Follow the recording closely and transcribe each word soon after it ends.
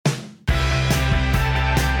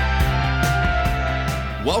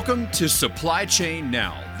Welcome to Supply Chain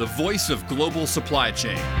Now, the voice of global supply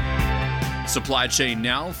chain. Supply Chain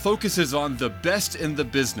Now focuses on the best in the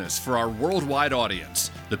business for our worldwide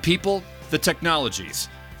audience, the people, the technologies,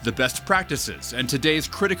 the best practices, and today's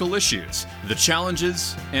critical issues, the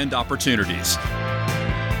challenges and opportunities.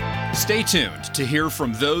 Stay tuned to hear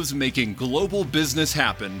from those making global business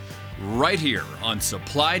happen right here on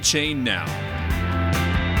Supply Chain Now.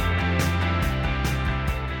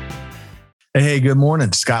 Hey, good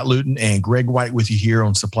morning. Scott Luton and Greg White with you here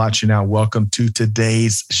on Supply Chain Now. Welcome to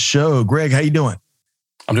today's show. Greg, how you doing?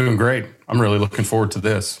 I'm doing great. I'm really looking forward to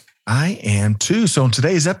this. I am too. So in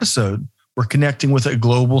today's episode, we're connecting with a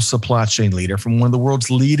global supply chain leader from one of the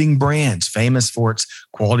world's leading brands, famous for its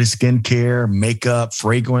quality skincare, makeup,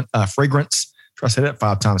 fragrance. Try to say that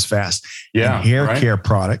 5 times fast. Yeah, and hair care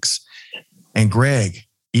products. And Greg,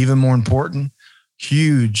 even more important,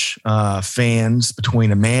 huge fans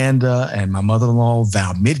between Amanda and my mother-in-law,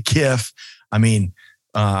 Val Midkiff. I mean,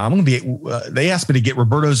 I'm going to be, they asked me to get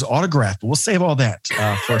Roberto's autograph, but we'll save all that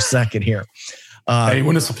for a second here. Hey,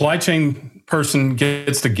 when a supply chain person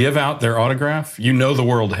gets to give out their autograph, you know the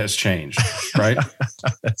world has changed, right?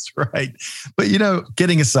 That's right. But,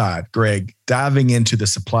 getting aside, Greg, diving into the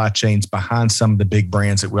supply chains behind some of the big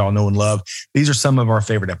brands that we all know and love, these are some of our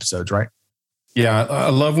favorite episodes, right? Yeah,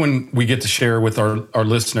 I love when we get to share with our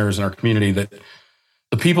listeners and our community that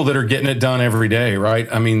the people that are getting it done every day, right?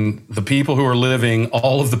 I mean, the people who are living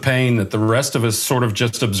all of the pain that the rest of us sort of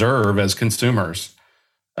just observe as consumers,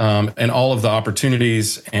 and all of the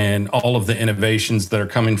opportunities and all of the innovations that are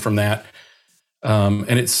coming from that. And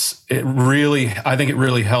I think it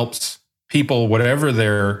really helps people, whatever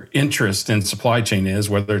their interest in supply chain is,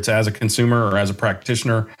 whether it's as a consumer or as a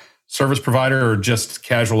practitioner, service provider, or just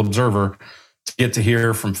casual observer, to get to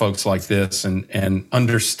hear from folks like this and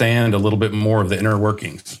understand a little bit more of the inner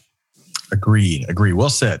workings. Agreed. Well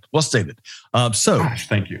said. Well stated.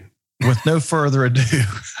 Thank you. With no further ado,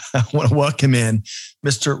 I want to welcome in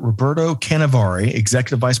Mr. Roberto Canavari,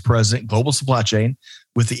 Executive Vice President, Global Supply Chain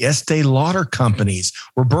with the Estee Lauder Companies.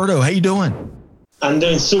 Roberto, how you doing? I'm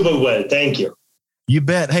doing super well. Thank you. You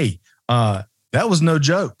bet. Hey, that was no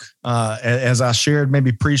joke. As I shared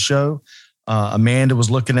maybe pre-show, Amanda was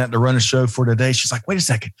looking at to run a show for today. She's like, wait a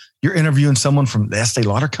second, you're interviewing someone from the Estee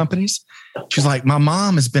Lauder Companies? She's like, my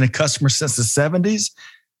mom has been a customer since the 70s.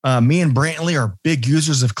 Me and Brantley are big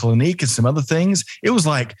users of Clinique and some other things. It was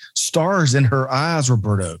like stars in her eyes,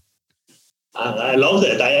 Roberto. I love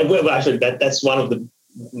that. Actually, that's one of the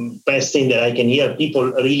best things that I can hear.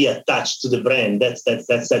 People really attached to the brand. That's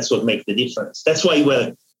what makes the difference. That's why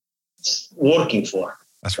we're working for.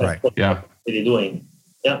 That's right. Yeah. What are doing?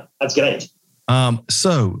 Yeah, that's great.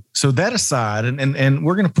 So that aside, and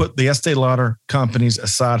we're going to put the Estee Lauder Companies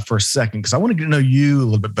aside for a second because I want to get to know you a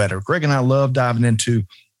little bit better. Greg and I love diving into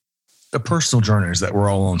the personal journeys that we're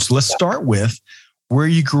all on. So let's start with where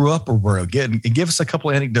you grew up, Roberto. Give us a couple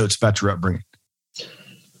of anecdotes about your upbringing.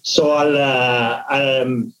 So I'll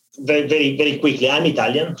very, very, very quickly. I'm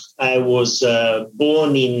Italian. I was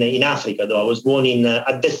born in Africa, though. I was born in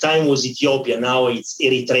at that time was Ethiopia. Now it's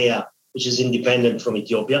Eritrea, which is independent from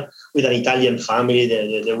Ethiopia, with an Italian family.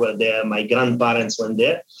 They were there. My grandparents went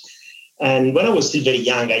there. And when I was still very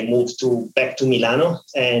young, I moved back to Milano,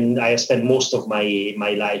 and I spent most of my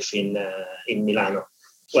life in Milano,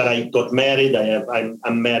 where I got married.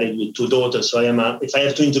 I'm married with 2 daughters. So if I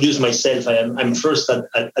have to introduce myself, I'm first a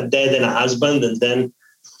dad and a husband, and then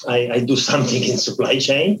I do something in supply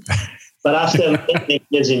chain. But after many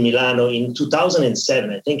years in Milano, in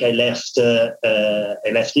 2007, I think I left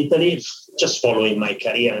Italy, just following my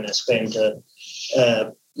career, and I spent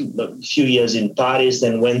a few years in Paris,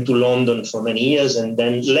 then went to London for many years, and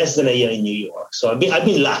then less than a year in New York. So I've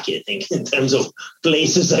been lucky, I think, in terms of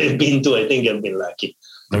places I've been to. I think I've been lucky.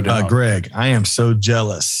 No doubt. Greg, I am so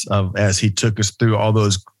jealous of as he took us through all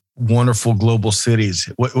those wonderful global cities.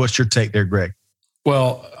 What's your take there, Greg?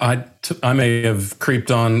 Well, I may have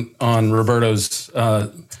creeped on Roberto's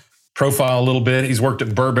profile a little bit. He's worked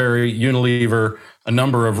at Burberry, Unilever, a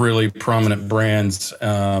number of really prominent brands,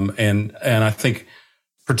 and I think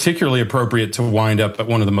particularly appropriate to wind up at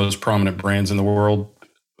one of the most prominent brands in the world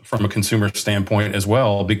from a consumer standpoint as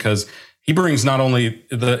well, because he brings not only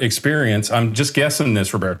the experience, I'm just guessing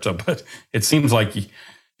this, Roberto, but it seems like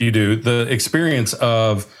you do, the experience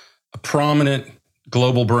of a prominent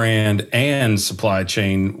global brand and supply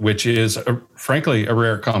chain, which is frankly a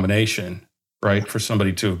rare combination, right? For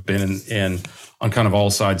somebody to have been in on kind of all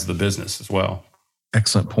sides of the business as well.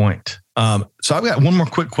 Excellent point. So I've got one more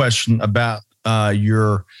quick question about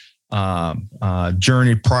your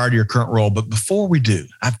journey prior to your current role. But before we do,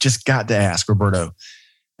 I've just got to ask, Roberto,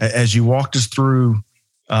 as you walked us through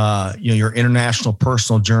your international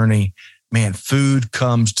personal journey, man, food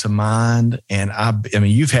comes to mind. And I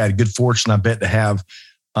mean, you've had good fortune, I bet, to have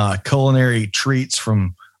culinary treats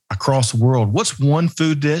from across the world. What's one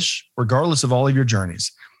food dish, regardless of all of your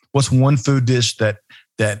journeys? What's one food dish that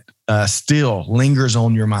still lingers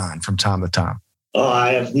on your mind from time to time? Oh,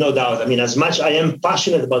 I have no doubt. I mean, as much I am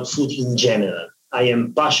passionate about food in general, I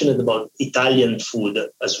am passionate about Italian food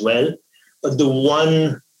as well. But the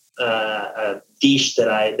one dish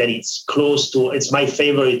that it's close to, it's my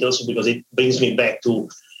favorite also because it brings me back to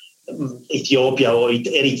Ethiopia or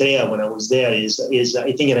Eritrea when I was there, is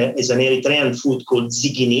I think it's an Eritrean food called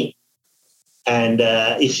zigini. And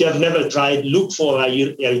if you have never tried, look for an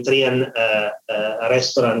Eritrean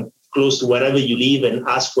restaurant close to wherever you live and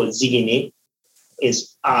ask for zigini.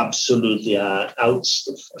 It's absolutely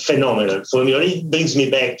phenomenal. For me, it brings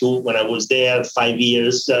me back to when I was there, 5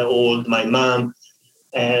 years old, my mom.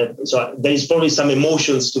 So there is probably some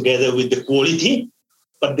emotions together with the quality,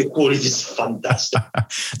 but the quality is fantastic.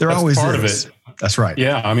 There always part is. Of it. That's right.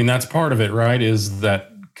 Yeah, I mean, that's part of it, right? Is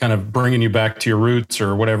that kind of bringing you back to your roots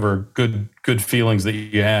or whatever good feelings that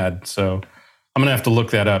you had. So I'm going to have to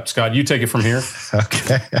look that up. Scott, you take it from here.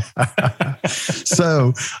 Okay.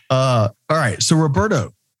 So, all right. So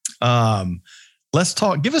Roberto, let's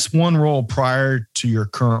talk. Give us one role prior to your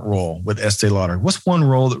current role with Estee Lauder. What's one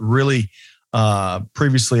role that really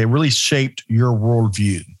previously really shaped your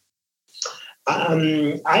worldview?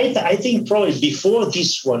 I think probably before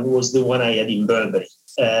this one was the one I had in Burberry.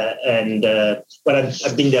 But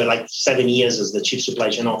I've been there like 7 years as the chief supply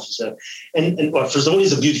chain officer. And well, first of all,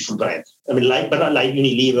 it's a beautiful brand. I mean, like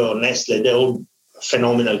Unilever or Nestle, they're all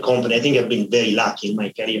phenomenal company. I think I've been very lucky in my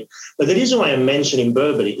career. But the reason why I'm mentioning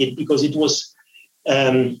Burberry is because it was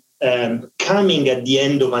coming at the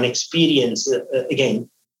end of an experience. Again,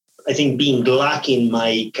 I think being lucky in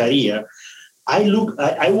my career,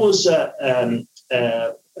 I was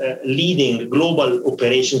leading global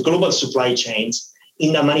operations, global supply chains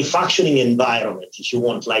in a manufacturing environment, if you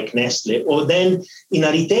want, like Nestle, or then in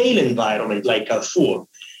a retail environment like Carrefour.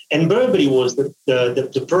 And Burberry was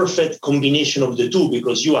the perfect combination of the two,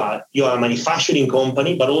 because you are a manufacturing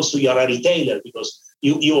company, but also you are a retailer because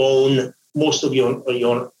you own most of your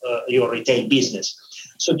retail business.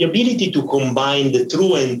 So the ability to combine the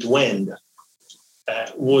true end-to-end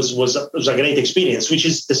was a great experience, which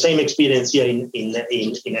is the same experience here in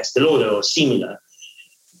Estee Lauder or similar.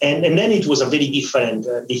 And then it was a very different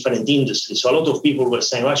industry. So a lot of people were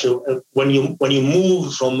saying, actually, when you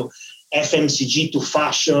move from FMCG to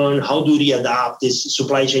fashion, how do you readapt? This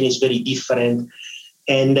supply chain is very different.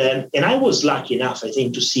 And I was lucky enough, I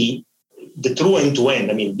think, to see the true end-to-end,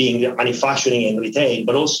 I mean, being manufacturing and retail,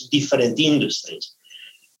 but also different industries.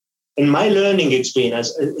 And my learning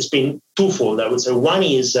experience has been twofold, I would say. One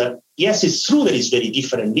is, yes, it's true that it's very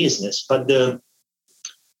different business, but the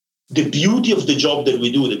beauty of the job that we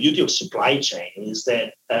do, the beauty of supply chain is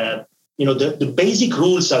that, the basic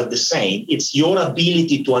rules are the same. It's your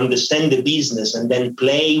ability to understand the business and then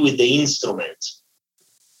play with the instruments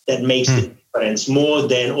that makes the difference more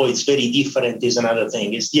than, it's very different is another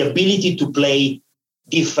thing. It's the ability to play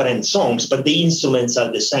different songs, but the instruments are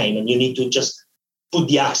the same. And you need to just put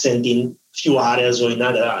the accent in few areas or in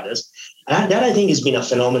other areas. And that, I think, has been a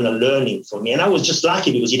phenomenal learning for me. And I was just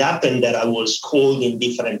lucky because it happened that I was called in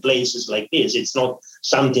different places like this. It's not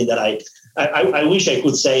something that I wish I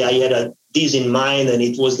could say I had this in mind and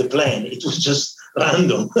it was the plan. It was just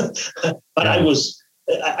random. But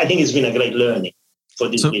I think it's been a great learning for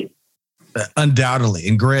this year. Undoubtedly.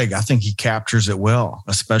 And Greg, I think he captures it well,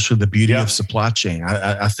 especially the beauty of supply chain.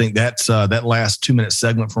 I think that's that last 2-minute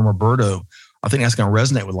segment from Roberto. I think that's going to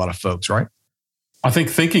resonate with a lot of folks, right? I think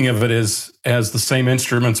thinking of it as the same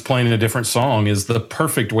instruments playing a different song is the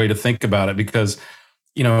perfect way to think about it, because,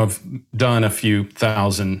 I've done a few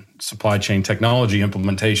thousand supply chain technology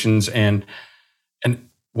implementations, and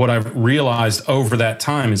what I've realized over that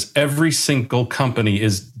time is every single company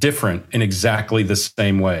is different in exactly the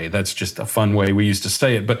same way. That's just a fun way we used to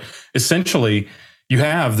say it. But essentially, you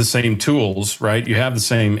have the same tools, right? You have the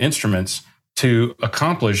same instruments to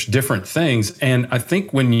accomplish different things. And I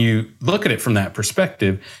think when you look at it from that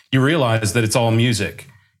perspective, you realize that it's all music.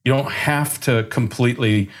 You don't have to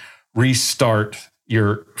completely restart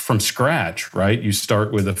from scratch, right? You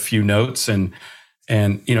start with a few notes and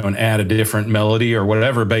add a different melody or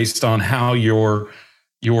whatever based on how your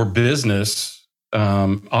business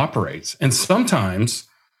operates. And sometimes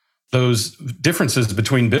those differences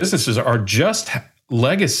between businesses are just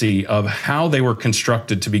legacy of how they were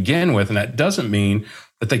constructed to begin with. And that doesn't mean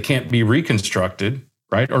that they can't be reconstructed,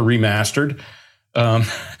 right? Or remastered.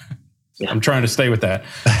 I'm trying to stay with that.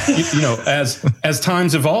 As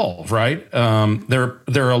times evolve, right? There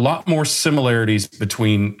are a lot more similarities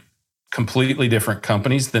between completely different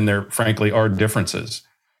companies than there, frankly, are differences.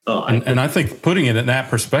 And I think putting it in that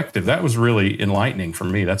perspective, that was really enlightening for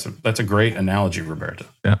me. That's a great analogy, Roberto.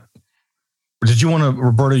 Yeah. Did you want to,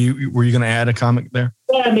 Roberto? Were you going to add a comment there?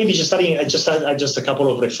 Yeah, maybe just a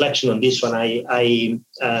couple of reflection on this one. And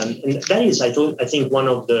that is, I think one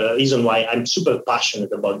of the reason why I'm super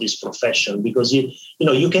passionate about this profession, because you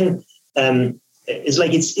can, it's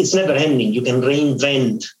like it's never ending. You can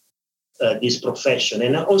reinvent this profession,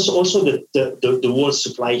 and also the word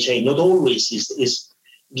supply chain not always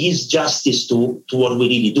gives justice to what we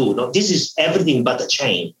really do. No, this is everything but a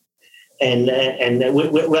chain. And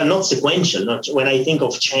we're not sequential. When I think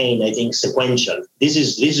of chain, I think sequential. This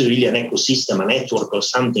is really an ecosystem, a network or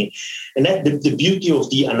something. And that the beauty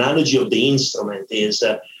of the analogy of the instrument is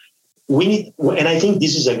we need, and I think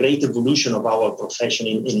this is a great evolution of our profession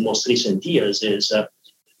in most recent years, is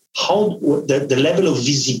how the level of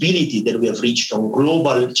visibility that we have reached on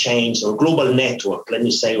global chains or global network, let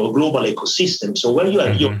me say, or global ecosystem. So where you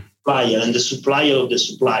have your supplier and the supplier of the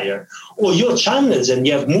supplier, or your channels, and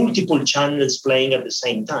you have multiple channels playing at the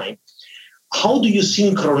same time. How do you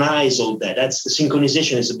synchronize all that? That's the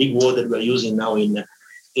synchronization is a big word that we're using now in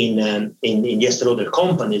Estée Lauder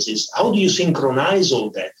companies. Is how do you synchronize all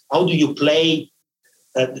that? How do you play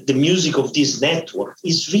the music of this network?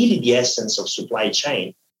 Is really the essence of supply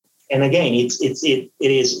chain. And again, it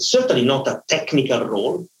is certainly not a technical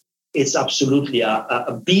role. It's absolutely a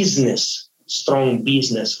strong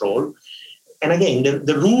business role. And again,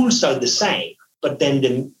 the rules are the same, but then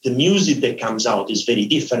the music that comes out is very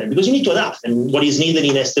different because you need to adapt. And what is needed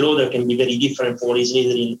in Estée Lauder can be very different from what is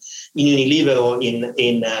needed in Unilever or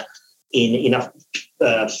in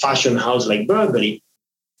a fashion house like Burberry.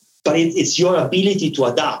 But it's your ability to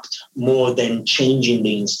adapt more than changing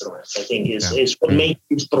the instruments, I think, is what makes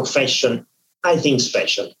this profession, I think,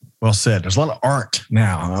 special. Well said. There's a lot of art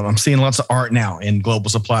now. I'm seeing lots of art now in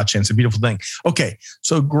global supply chain. It's a beautiful thing. Okay,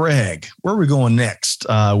 so Greg, where are we going next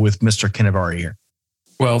with Mr. Kinavari here?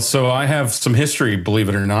 Well, so I have some history, believe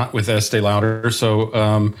it or not, with Estée Lauder. So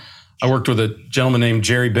I worked with a gentleman named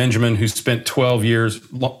Jerry Benjamin who spent 12 years,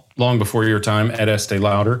 long before your time, at Estée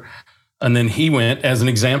Lauder. And then he went, as an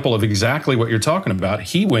example of exactly what you're talking about,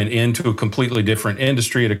 he went into a completely different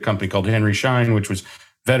industry at a company called Henry Schein, which was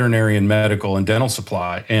veterinary and medical and dental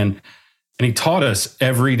supply. And he taught us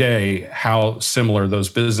every day how similar those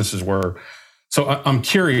businesses were. So I'm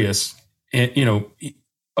curious,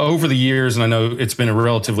 over the years, and I know it's been a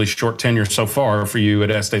relatively short tenure so far for you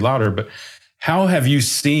at Estée Lauder, but how have you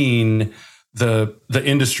seen the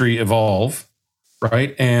industry evolve,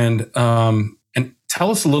 right? And tell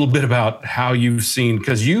us a little bit about how you've seen,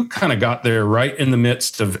 because you kind of got there right in the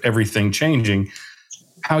midst of everything changing,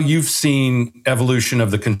 how you've seen evolution of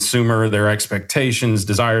the consumer, their expectations,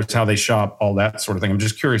 desires, how they shop, all that sort of thing. I'm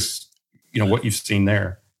just curious, what you've seen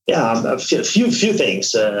there. Yeah, a few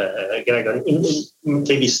things, Greg.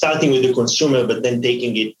 Maybe starting with the consumer, but then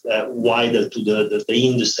taking it wider to the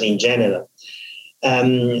industry in general.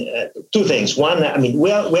 Two things. One, I mean,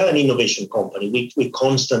 we're an innovation company. We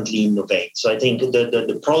constantly innovate. So I think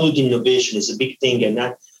the product innovation is a big thing, and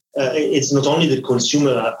that it's not only the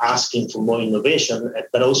consumer are asking for more innovation,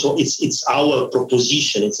 but also it's our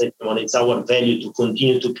proposition. It's our value to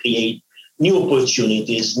continue to create new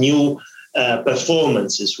opportunities, new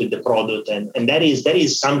performances with the product, and that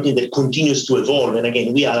is something that continues to evolve. And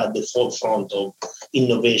again, we are at the forefront of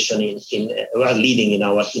innovation. We are leading in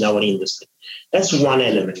our industry. That's one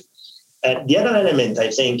element. The other element, I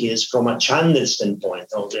think, is from a channel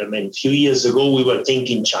standpoint. A few years ago, we were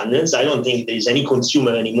thinking channels. I don't think there is any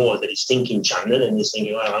consumer anymore that is thinking channel and is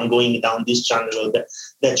thinking, well, I'm going down this channel or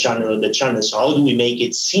that channel or the channel. So how do we make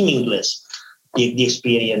it seamless, the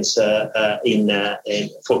experience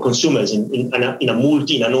for consumers in an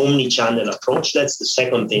omni-channel approach? That's the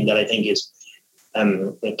second thing that I think is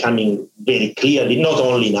coming very clearly, not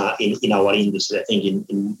only in our industry, I think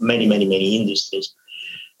in many industries.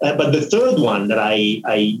 But the third one that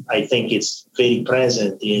I think is very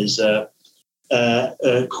present is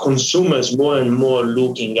consumers more and more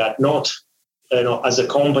looking at not as a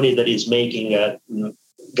company that is making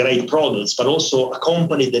great products, but also a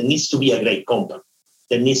company that needs to be a great company,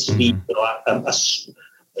 that needs to be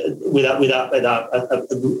with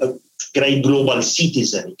a great global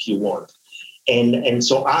citizen, if you want. And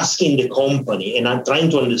so asking the company, and I'm trying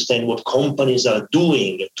to understand what companies are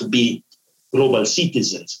doing to be global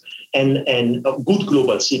citizens and good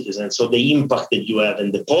global citizens. So the impact that you have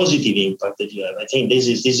and the positive impact that you have, I think this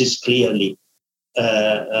is clearly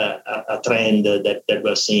a trend that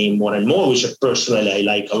we're seeing more and more, which personally I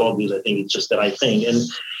like a lot because I think it's just the right thing. And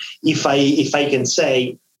if I can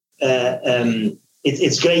say,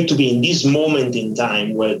 it's great to be in this moment in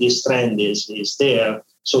time where this trend is there.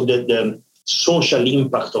 So the social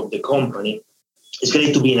impact of the company, it's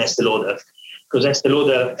great to be in Estée Lauder, because Estée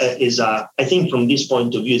Lauder is I think from this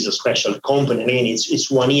point of view, is a special company. Again,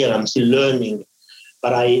 it's 1 year, I'm still learning,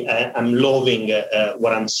 but I'm loving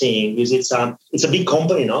what I'm seeing, because it's a big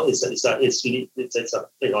company, no? It's a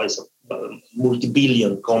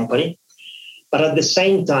multi-billion company, but at the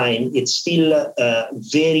same time, it's still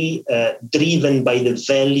very driven by the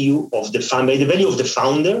value of the family, the value of the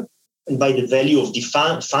founder, and by the value of the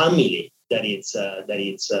family that it's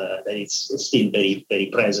still very, very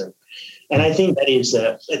present. And I think that is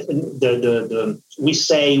we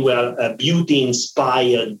say we're beauty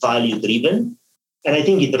inspired, value driven, and I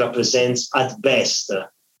think it represents at best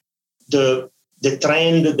the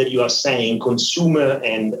trend that you are saying, consumer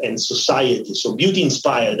and society. So beauty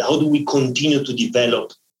inspired. How do we continue to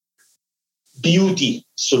develop beauty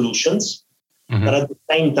solutions, but at the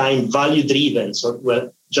same time value driven? So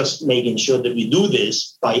we're just making sure that we do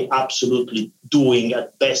this by absolutely doing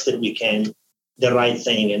at best that we can the right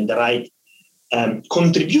thing and the right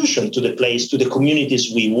contribution to the place, to the communities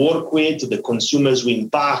we work with, to the consumers we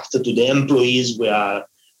impact, to the employees we are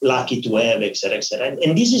lucky to have, et cetera, et cetera.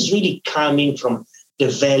 And this is really coming from the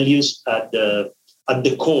values at the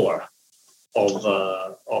core of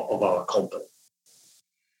our company.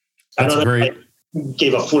 That's I don't know great. if I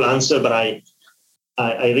gave a full answer, but I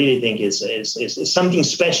really think it's something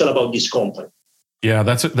special about this company. Yeah,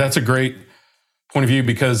 that's a great point of view,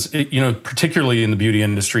 because particularly in the beauty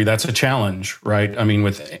industry, that's a challenge, right? I mean,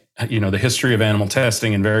 with the history of animal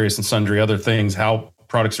testing and various and sundry other things, how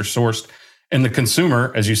products are sourced, and the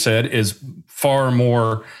consumer, as you said, is far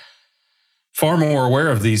more aware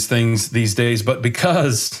of these things these days. But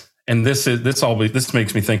because, and this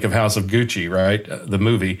makes me think of House of Gucci, right? The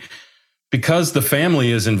movie. Because the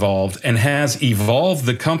family is involved and has evolved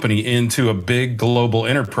the company into a big global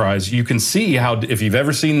enterprise, you can see how, if you've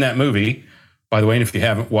ever seen that movie, by the way, and if you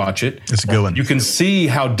haven't, watch it. It's a good one. You can see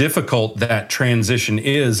how difficult that transition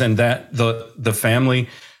is, and that the family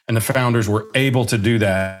and the founders were able to do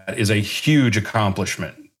that is a huge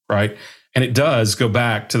accomplishment, right? And it does go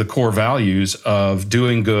back to the core values of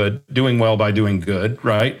doing well by doing good,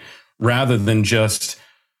 right? Rather than just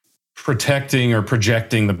protecting or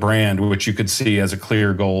projecting the brand, which you could see as a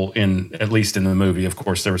clear goal at least in the movie. Of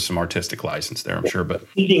course, there was some artistic license there, I'm sure. But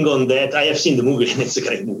building on that, I have seen the movie and it's a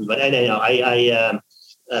great movie. But I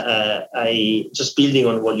just building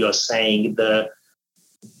on what you are saying.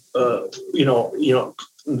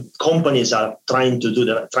 Companies are trying to do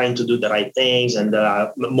the right things, and there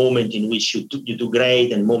are moments in which you do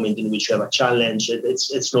great and moment in which you have a challenge.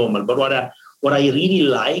 It's normal. But what I really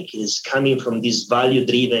like is coming from this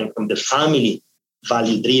value-driven, from the family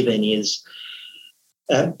value-driven is,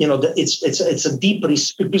 it's a deep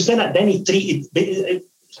respect, because then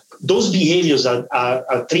those behaviors are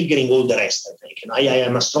triggering all the rest, I think. And I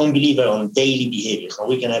am a strong believer on daily behaviors. Now,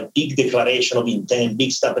 we can have big declaration of intent,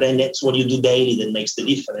 big stuff, but then that's what you do daily that makes the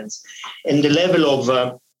difference. And the level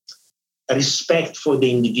of respect for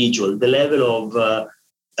the individual, the level of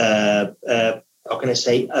how can I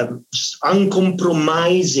say,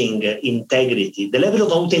 uncompromising integrity, the level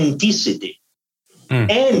of authenticity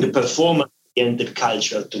and performance-oriented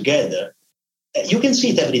culture together, you can see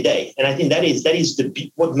it every day. And I think that is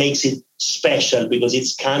what makes it special, because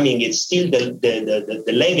it's still the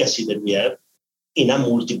legacy that we have in a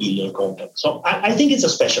multi-billion company. So I think it's a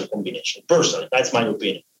special combination, personally. That's my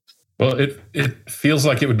opinion. Well, it feels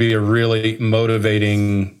like it would be a really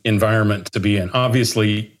motivating environment to be in.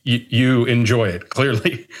 Obviously, you enjoy it,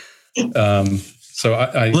 clearly. So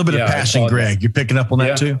a little bit of passion, Greg. You're picking up on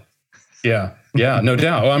that too? Yeah, no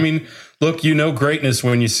doubt. Well, I mean, look, greatness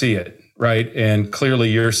when you see it, right? And clearly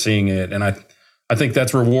you're seeing it. And I think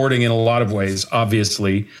that's rewarding in a lot of ways,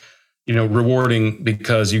 obviously. Rewarding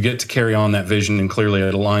because you get to carry on that vision, and clearly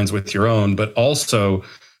it aligns with your own, but also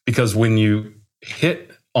because when you hit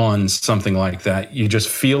on something like that, you just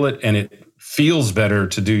feel it, and it feels better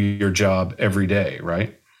to do your job every day,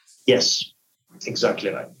 right? Yes,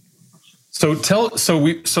 exactly right. So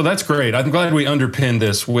that's great. I'm glad we underpinned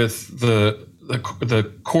this with the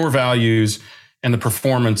core values and the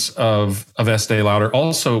performance of Estée Lauder.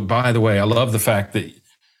 Also, by the way, I love the fact that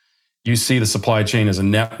you see the supply chain as a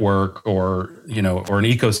network, or an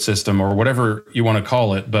ecosystem, or whatever you want to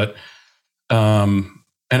call it, but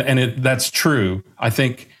that's true. I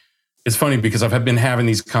think it's funny because I've been having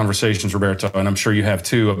these conversations, Roberto, and I'm sure you have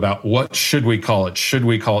too, about what should we call it? Should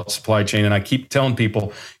we call it supply chain? And I keep telling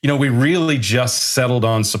people, we really just settled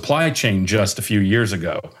on supply chain just a few years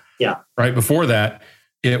ago. Yeah. Right before that,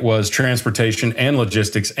 it was transportation and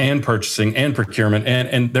logistics and purchasing and procurement,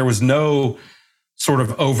 and there was no sort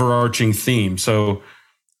of overarching theme. So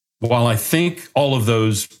while I think all of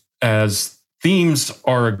those as themes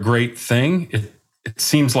are a great thing, it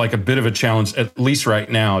seems like a bit of a challenge, at least right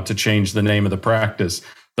now, to change the name of the practice.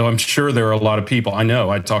 Though I'm sure there are a lot of people, I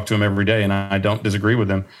know, I talk to them every day, and I don't disagree with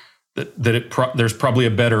them, that there's probably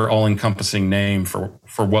a better all-encompassing name for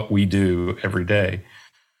what we do every day.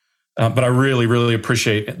 But I really, really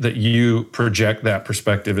appreciate that you project that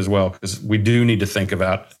perspective as well, because we do need to think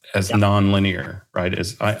about as nonlinear, right?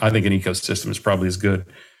 As I think an ecosystem is probably as good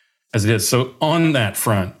as it is. So on that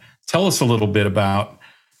front, tell us a little bit about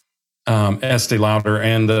Estée Lauder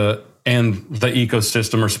and the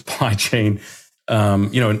ecosystem or supply chain,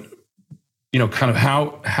 kind of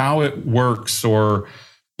how it works, or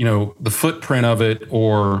the footprint of it,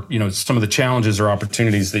 or some of the challenges or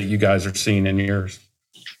opportunities that you guys are seeing in yours.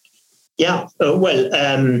 Yeah, we're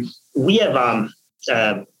a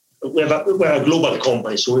global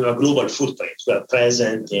company, so we have a global footprint. We are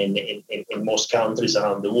present in most countries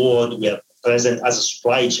around the world. We are present as a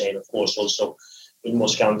supply chain, of course, also in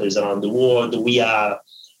most countries around the world. We are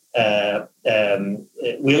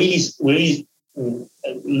we really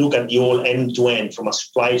look at the whole end-to-end from a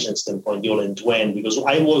supply chain standpoint, the whole end-to-end, because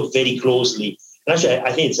I work very closely. And actually,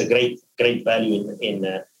 I think it's a great value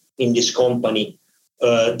in this company.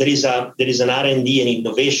 There is an R&D and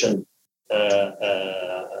innovation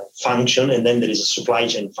function, and then there is a supply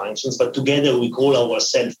chain functions. But together we call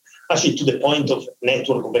ourselves, actually to the point of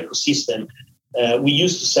network of ecosystem. We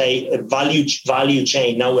used to say a value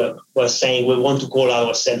chain. Now we're saying we want to call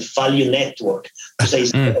ourselves value network. To say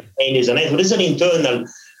chain is a network. It's an internal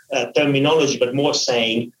terminology, but more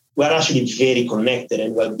saying we're actually very connected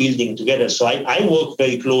and we're building together. So I work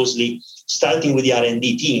very closely, starting with the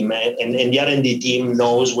R&D team, and the R&D team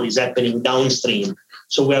knows what is happening downstream.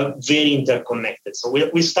 So we're very interconnected. So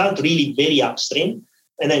we start really very upstream,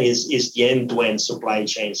 and then is the end-to-end supply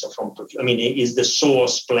chain. So is the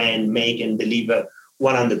source, plan, make, and deliver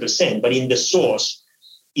 100%. But in the source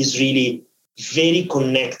is really very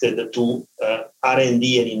connected to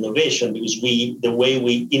R&D and innovation, because the way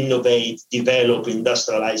we innovate, develop,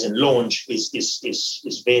 industrialize, and launch is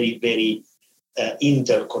very, very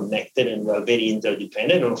interconnected, and we're very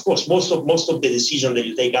interdependent. And of course, most of the decisions that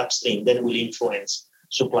you take upstream then will influence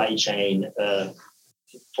supply chain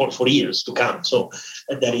for years to come. So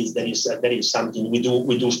that is something we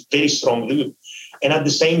do very strongly. And at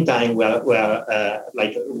the same time, we're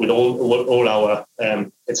like with all our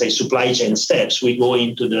let's say supply chain steps, we go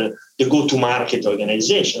into the go-to-market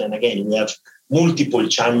organization. And again, we have multiple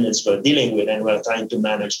channels we're dealing with, and we're trying to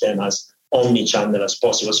manage them as omni-channel as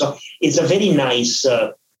possible. So it's a very nice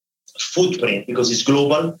footprint, because it's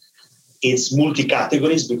global. It's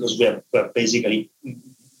multi-categories, because we're basically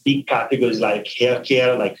big categories like hair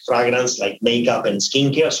care, like fragrance, like makeup and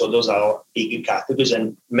skincare. So those are our big categories,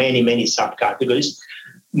 and many, many subcategories.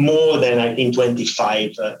 More than, I think,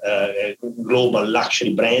 25 global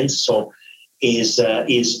luxury brands. So is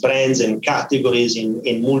brands and categories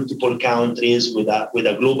in multiple countries with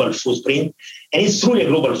a global footprint. And it's truly a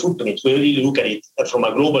global footprint. We really look at it from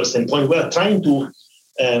a global standpoint. We're trying to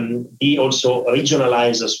be also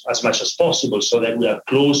regionalized as much as possible, so that we are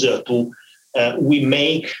closer to we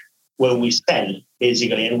make where we sell,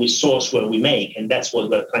 basically, and we source where we make. And that's what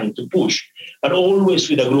we're trying to push, but always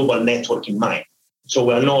with a global network in mind. So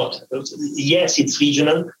we're not, yes, it's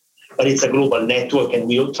regional, but it's a global network, and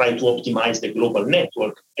we try to optimize the global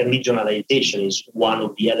network. And regionalization is one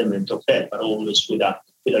of the elements of that, but always with a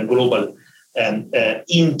global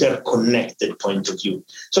interconnected point of view.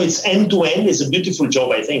 So it's end-to-end. It's a beautiful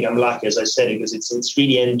job, I think. I'm lucky, as I said, because it's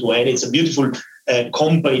really end-to-end. It's a beautiful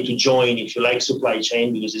company to join if you like supply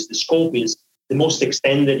chain, because the scope is the most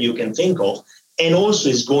extended you can think of, and also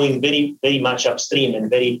is going very, very much upstream and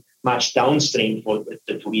very much downstream for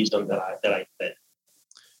the tourism that I said.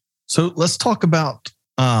 So let's talk about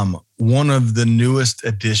one of the newest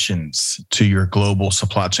additions to your global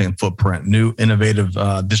supply chain footprint, new innovative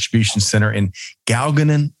distribution center in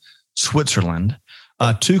Gaugingen, Switzerland.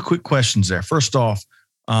 Two quick questions there. First off,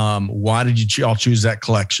 why did you all choose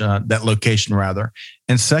that location rather?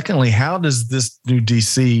 And secondly, how does this new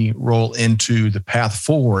DC roll into the path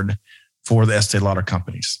forward for the Estée Lauder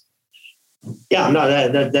companies? Yeah, no,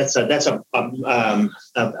 that's a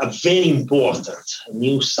very important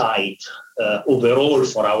new site overall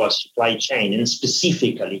for our supply chain, and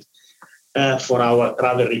specifically for our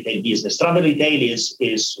travel retail business. Travel retail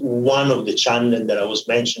is one of the channels that I was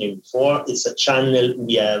mentioning before. It's a channel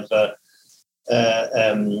we have,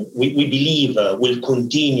 we believe will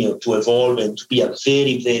continue to evolve and to be a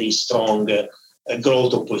very, very strong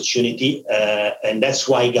growth opportunity. And that's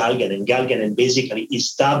why Galgenen basically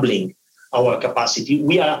is doubling our capacity.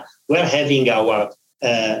 We're having our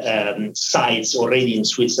sites already in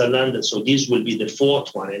Switzerland. So this will be the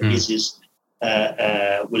fourth one. And this is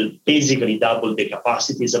will basically double the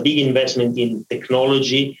capacity. It's a big investment in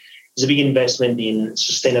technology. It's a big investment in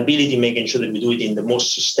sustainability, making sure that we do it in the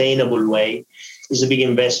most sustainable way. It's a big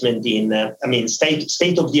investment in,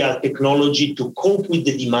 state-of-the-art technology to cope with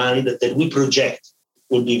the demand that we project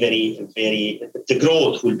will be very, very, the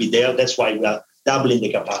growth will be there. That's why we are doubling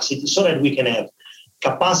the capacity so that we can have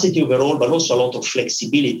capacity overall, but also a lot of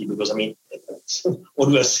flexibility, because, what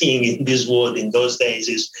we are seeing in this world in those days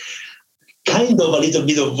is kind of a little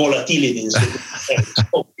bit of volatility.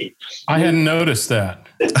 I hadn't noticed that.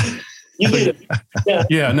 You did. Yeah.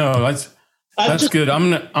 Yeah, no, that's good. I'm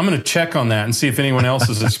gonna check on that and see if anyone else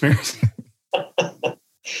is experiencing.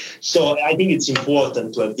 So I think it's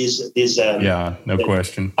important to have this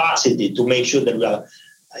question, capacity to make sure that we are,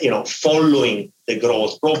 following the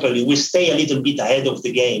growth properly. We stay a little bit ahead of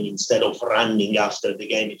the game instead of running after the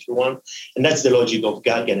game, if you want. And that's the logic of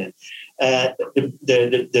Galgenen. The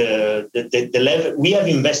level we have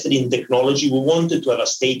invested in technology. We wanted to have a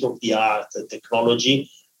state-of-the-art technology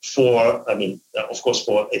for, of course,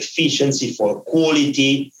 for efficiency, for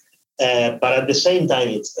quality, but at the same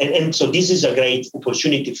time, so this is a great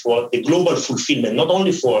opportunity for the global fulfillment, not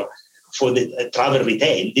only for the travel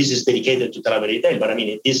retail. This is dedicated to travel retail, but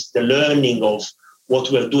the learning of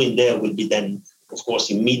what we're doing there will be then, of course,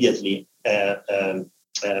 immediately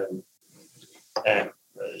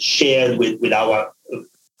shared with our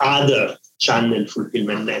other channel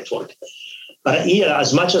fulfillment network. But here,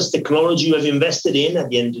 as much as technology you have invested in, at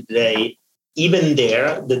the end of the day, even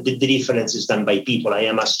there, the difference is done by people. I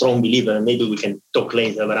am a strong believer, and maybe we can talk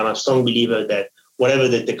later, but I'm a strong believer that whatever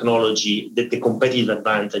the technology, the competitive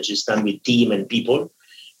advantage is done with team and people.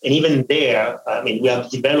 And even there, we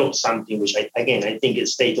have developed something which I think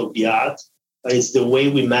is state of the art, but it's the way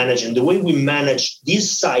we manage and the way we manage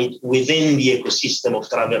this site within the ecosystem of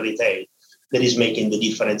travel retail that is making the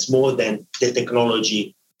difference more than the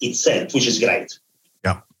technology itself, which is great.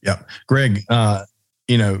 Yeah. Greg, we're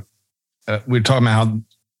talking about how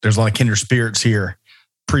there's a lot of kindred spirits here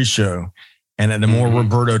pre-show. And the more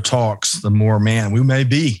Roberto talks, the more, we may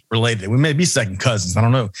be related. We may be second cousins. I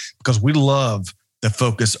don't know, because we love the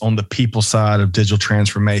focus on the people side of digital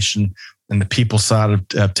transformation and the people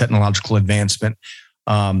side of technological advancement.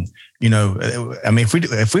 If we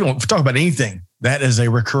talk about anything, that is a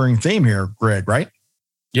recurring theme here, Greg, right?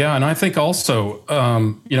 Yeah, and I think also,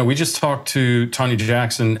 we just talked to Tanya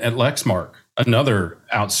Jackson at Lexmark, another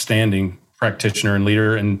outstanding practitioner and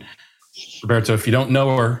leader. And Roberto, if you don't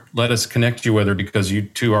know her, let us connect you with her, because you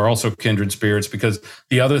two are also kindred spirits. Because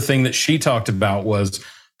the other thing that she talked about was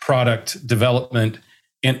product development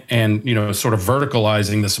and sort of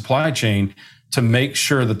verticalizing the supply chain to make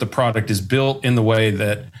sure that the product is built in the way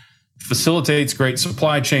that facilitates great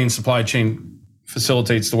supply chain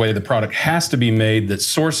facilitates the way the product has to be made, that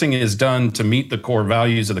sourcing is done to meet the core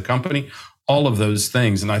values of the company, all of those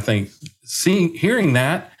things. And I think hearing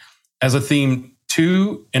that as a theme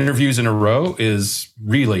 2 interviews in a row is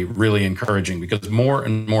really, really encouraging, because more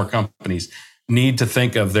and more companies need to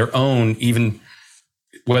think of their own, even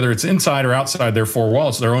whether it's inside or outside their 4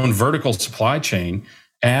 walls, their own vertical supply chain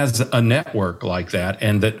as a network like that,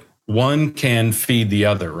 and that one can feed the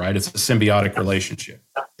other, right? It's a symbiotic relationship.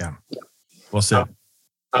 Yeah. Well said.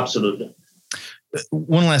 Absolutely.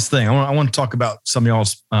 One last thing. I want to talk about some of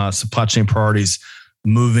y'all's supply chain priorities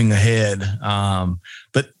moving ahead.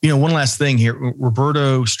 But one last thing here.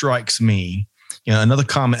 Roberto strikes me. Another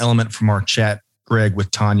common element from our chat, Greg,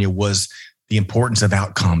 with Tanya, was the importance of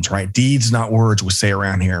outcomes, right? Deeds, not words, we say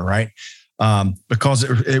around here, right? Because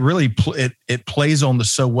it really plays on the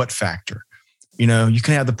so what factor. You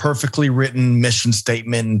can have the perfectly written mission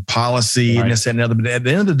statement and policy and this and the other, but at the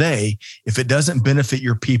end of the day, if it doesn't benefit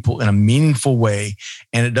your people in a meaningful way,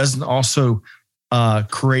 and it doesn't also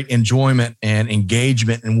create enjoyment and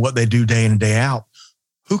engagement in what they do day in and day out,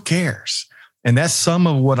 who cares? And that's some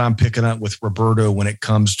of what I'm picking up with Roberto when it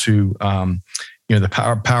comes to the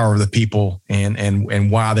power of the people and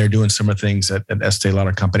why they're doing some of the things at Estée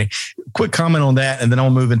Lauder Company. Quick comment on that, and then I'll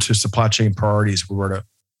move into supply chain priorities, Roberto.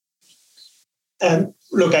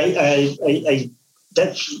 Look, you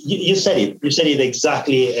said it. You said it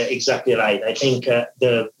exactly right. I think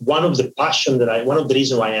one of the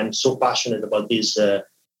reasons why I'm so passionate about this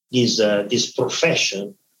this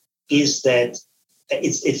profession is that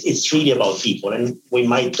it's really about people, and we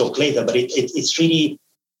might talk later. But it's really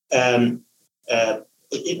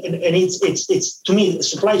it's to me,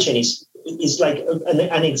 supply chain is like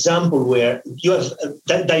an example where you have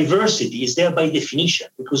that diversity is there by definition,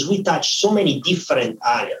 because we touch so many different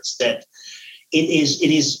areas that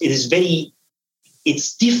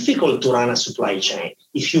it's difficult to run a supply chain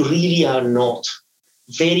if you really are not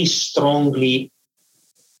very strongly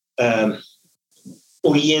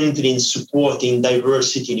oriented in supporting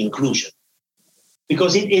diversity and inclusion,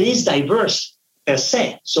 because it is diverse per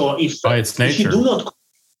se. So if you do not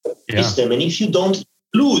system, and if you don't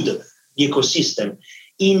include the ecosystem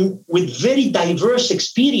with very diverse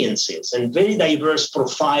experiences and very diverse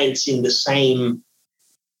profiles in the same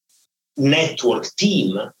network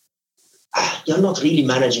team, you're not really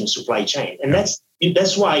managing supply chain. And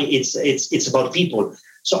that's why it's about people.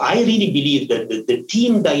 So I really believe that the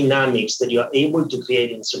team dynamics that you are able to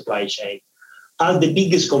create in supply chain are the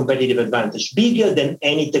biggest competitive advantage, bigger than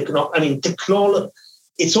any technology.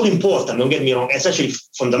 It's all important, don't get me wrong, it's actually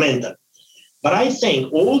fundamental. But I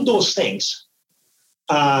think all those things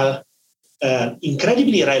are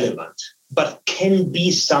incredibly relevant, but can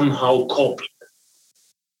be somehow copied.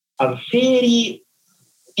 A very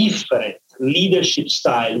different leadership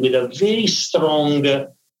style with a very strong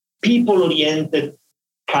people-oriented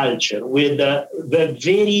culture, with the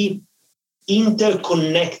very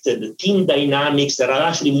interconnected team dynamics that are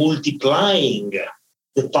actually multiplying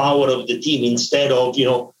the power of the team instead of,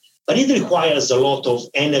 but it requires a lot of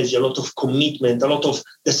energy, a lot of commitment, a lot of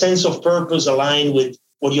the sense of purpose aligned with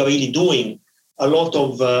what you're really doing, a lot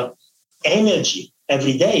of energy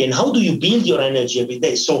every day. And how do you build your energy every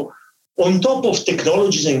day? So on top of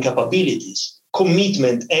technologies and capabilities,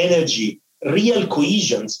 commitment, energy, real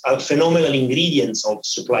cohesions are phenomenal ingredients of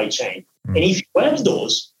supply chain. And if you have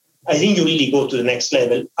those, I think you really go to the next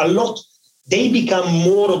level. They become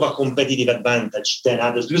more of a competitive advantage than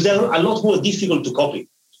others because they're a lot more difficult to copy.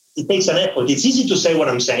 It takes an effort. It's easy to say what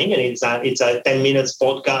I'm saying, and it's a 10 minutes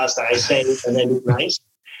podcast. I say it and then it's nice.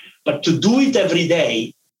 But to do it every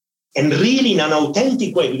day and really in an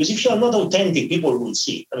authentic way, because if you're not authentic, people will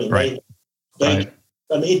see. I mean,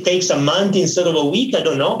 it takes a month instead of a week. I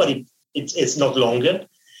don't know, but it's not longer.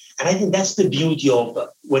 And I think that's the beauty of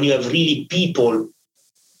when you have really people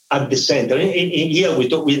at the center. Here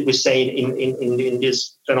we say in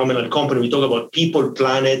this phenomenal company, we talk about people,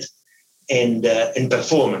 planet, and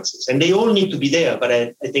performances, and they all need to be there. But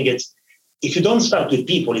I think if you don't start with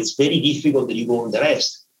people, it's very difficult that you go on the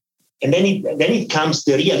rest. And then it comes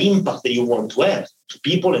the real impact that you want to have to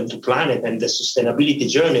people and to planet and the sustainability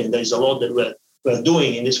journey. And there's a lot that we're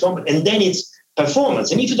doing in this company. And then it's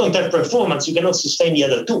performance. And if you don't have performance, you cannot sustain the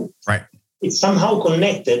other two. Right. It's somehow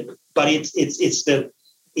connected, but it's the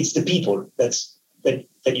people that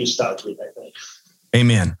you start with, I think.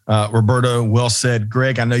 Amen. Roberto, well said.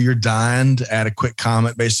 Greg, I know you're dying to add a quick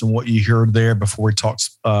comment based on what you heard there before we talk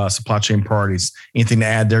supply chain priorities. Anything to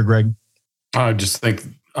add there, Greg? I just think,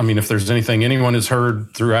 if there's anything anyone has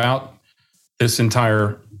heard throughout this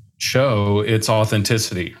entire show, it's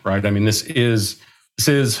authenticity, right? This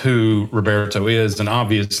is who Roberto is, and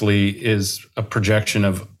obviously is a projection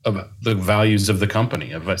of the values of the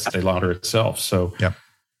company, of Estée Lauder itself. So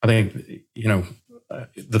I think,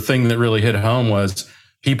 the thing that really hit home was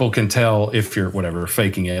people can tell if you're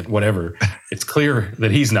faking it, whatever. It's clear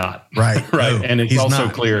that he's not. Right. Right. No, and it's also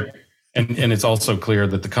clear. And it's also clear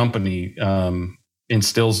that the company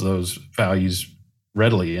instills those values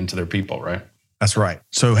readily into their people, right? That's right.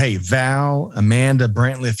 So, hey, Val, Amanda,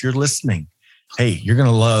 Brantley, if you're listening, hey, you're going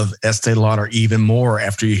to love Estée Lauder even more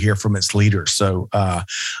after you hear from its leaders. So,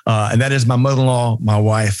 and that is my mother-in-law, my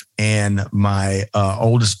wife, and my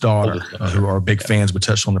oldest daughter, who are big fans. We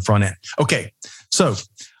touched on the front end. Okay, so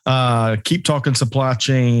keep talking supply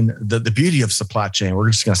chain, the beauty of supply chain. We're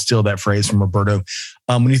just going to steal that phrase from Roberto.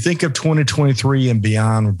 When you think of 2023 and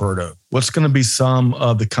beyond, Roberto, what's going to be some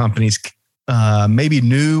of the company's maybe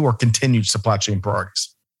new or continued supply chain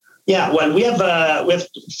priorities? Yeah, well, we have a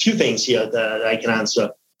few things here that I can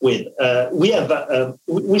answer with.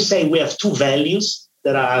 We say we have two values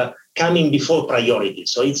that are coming before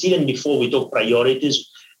priorities. So it's even before we talk priorities.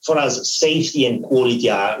 For us, safety and quality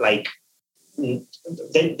are like,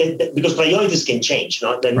 because priorities can change,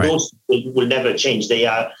 then those will never change. They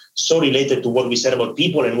are so related to what we said about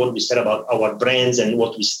people and what we said about our brands and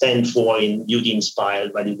what we stand for in Beauty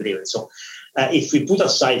Inspired, Value Driven. So if we put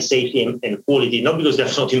aside safety and quality, not because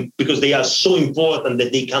because they are so important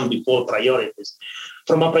that they come before priorities.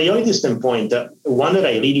 From a priority standpoint, one that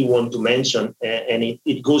I really want to mention, and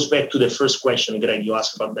it goes back to the first question, Greg, you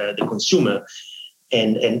asked about the consumer.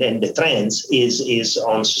 and the trends is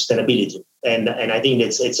on sustainability. And I think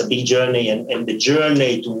it's a big journey, and the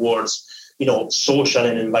journey towards social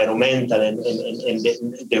and environmental and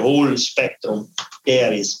the whole spectrum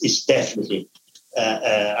there is definitely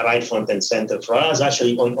right front and center for us.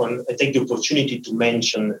 Actually, I take the opportunity to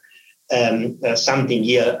mention something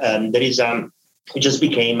here. There is we just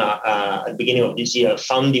became at the beginning of this year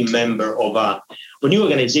founding member of a new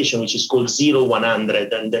organization which is called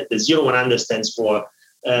 0100, and the 0100 stands for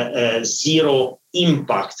zero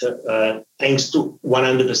impact thanks to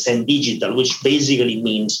 100% digital, which basically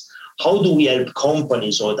means how do we help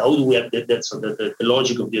companies, or how do we have the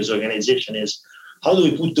logic of this organization is how do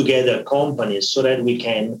we put together companies so that we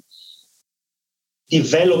can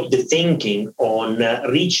develop the thinking on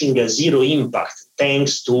reaching a zero impact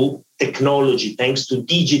thanks to technology, thanks to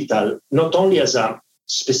digital, not only as a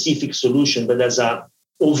specific solution, but as a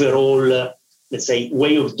overall, let's say,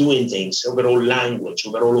 way of doing things, overall language,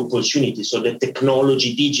 overall opportunity. So the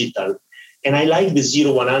technology, digital. And I like the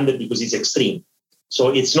 0100 because it's extreme.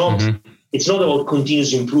 So it's not about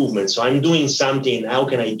continuous improvement. So I'm doing something, how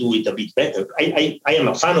can I do it a bit better? I am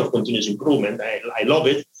a fan of continuous improvement. I love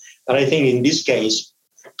it. But I think in this case,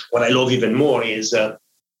 what I love even more is to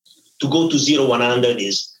go to 0100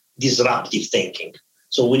 is disruptive thinking.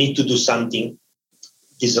 So we need to do something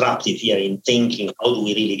disruptive here in thinking. How do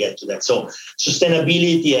we really get to that? So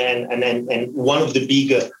sustainability and one of the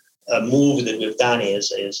big moves that we've done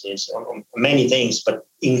is on many things, but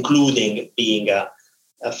including being a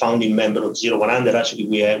founding member of 0100. Actually,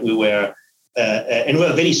 we were and we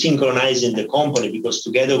are very synchronized in the company, because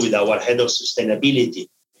together with our head of sustainability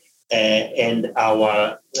and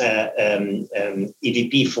our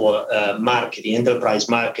EVP for marketing, enterprise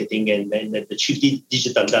marketing, and the chief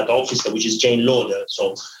digital data officer, which is Jane Lauder.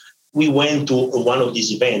 So we went to one of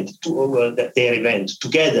these events, their event,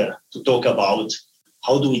 together to talk about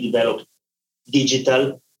how do we develop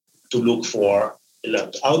digital to look for,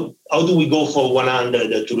 how do we go for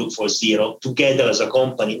 100 to look for zero together as a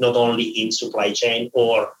company, not only in supply chain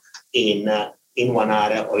or in one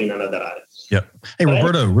area or in another area. Yep. Hey,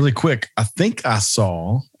 Roberto, really quick. I think I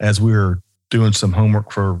saw, as we were doing some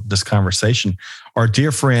homework for this conversation, our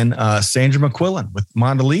dear friend, Sandra McQuillan with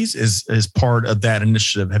Mondelez is part of that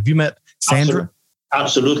initiative. Have you met Sandra?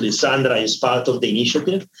 Absolutely. Sandra is part of the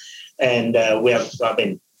initiative. And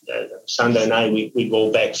Sandra and I, we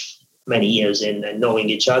go back many years in knowing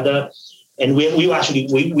each other. And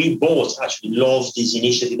we both actually love this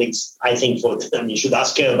initiative. I think you should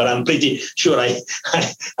ask her, but I'm pretty sure I think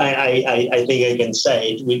I can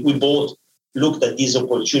say it. We both looked at this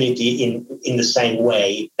opportunity in the same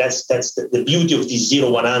way. That's the beauty of this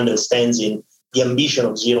 0100 stands in the ambition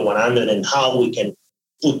of 0100 and how we can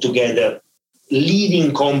put together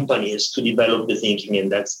leading companies to develop the thinking in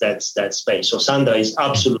that space. So Sandra is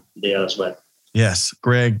absolutely there as well. Yes,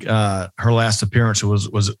 Greg, her last appearance was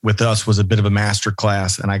with us was a bit of a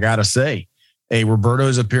masterclass. And I got to say,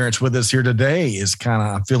 Roberto's appearance with us here today is kind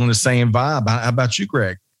of feeling the same vibe. How about you,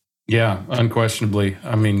 Greg? Yeah, unquestionably.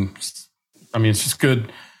 I mean, it's just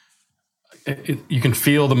good. You can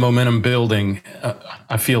feel the momentum building.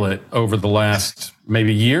 I feel it over the last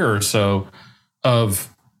maybe year or so of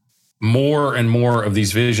more and more of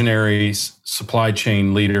these visionaries, supply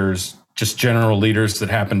chain leaders, just general leaders that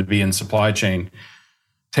happen to be in supply chain,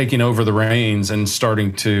 taking over the reins and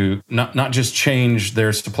starting to not just change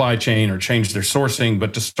their supply chain or change their sourcing,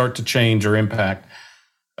 but to start to change or impact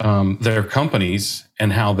their companies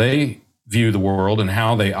and how they view the world and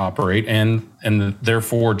how they operate, and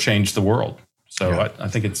therefore change the world. So yeah. I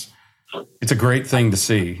think it's a great thing to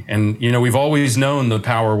see. And, we've always known the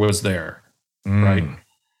power was there, right?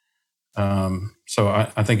 So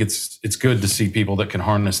I think it's good to see people that can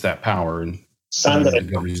harness that power and Sandra, a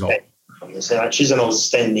good result. She's an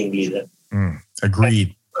outstanding leader.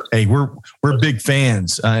 Agreed. Hey, we're big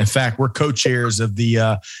fans. In fact, we're co-chairs of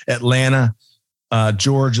the Atlanta,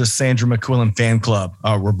 Georgia Sandra McQuillan fan club,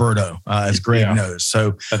 Roberto, as Greg knows.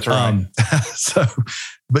 So that's right.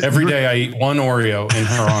 But every day I eat one Oreo in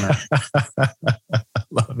her honor.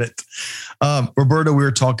 Love it. Roberto, we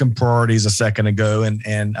were talking priorities a second ago,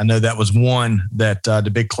 and I know that was one that the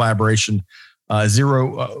big collaboration,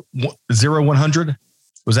 0100.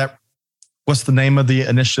 Was that, what's the name of the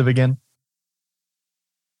initiative again?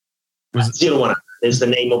 0100 is the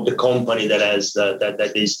name of the company that has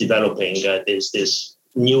that is developing this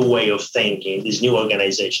new way of thinking, this new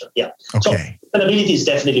organization. Yeah. Okay. So sustainability is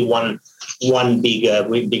definitely one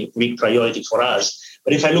big priority for us.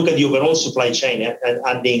 But if I look at the overall supply chain and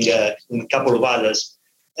adding a couple of others,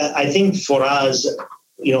 I think for us,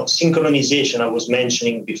 synchronization, I was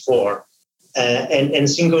mentioning before, And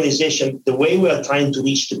synchronization, the way we are trying to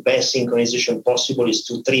reach the best synchronization possible is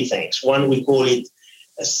to three things. One, we call it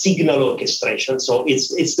a signal orchestration. So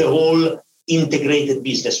it's the whole integrated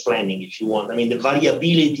business planning, if you want. I mean, the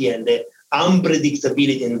variability and the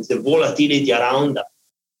unpredictability and the volatility around that,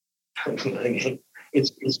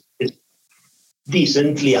 it's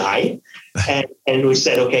decently high. And we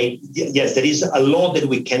said, okay, yes, there is a lot that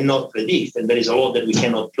we cannot predict, and there is a lot that we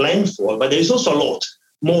cannot plan for, but there is also a lot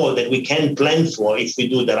more that we can plan for if we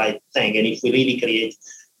do the right thing, and if we really create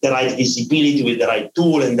the right visibility with the right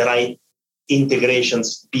tool and the right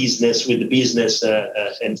integrations business with the business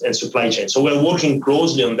and supply chain. So we're working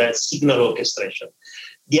closely on that signal orchestration.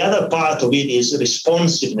 The other part of it is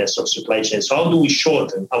responsiveness of supply chain. So how do we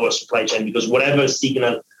shorten our supply chain? Because whatever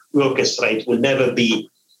signal we orchestrate will never be,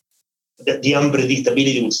 the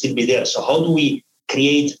unpredictability will still be there. So how do we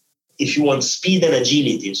create, if you want, speed and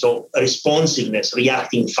agility? So responsiveness,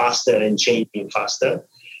 reacting faster and changing faster,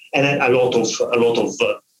 and then a lot of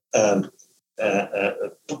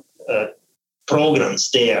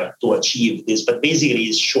programs there to achieve this. But basically,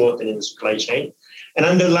 it's shortening the supply chain. And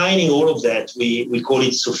underlining all of that, we call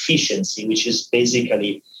it sufficiency, which is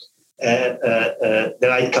basically the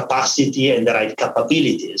right capacity and the right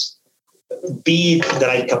capabilities. Be it the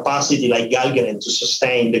right capacity like Galgaren to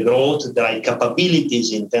sustain the growth, the right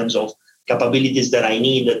capabilities in terms of capabilities that I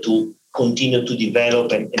need to continue to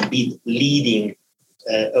develop and be leading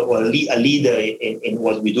or a leader in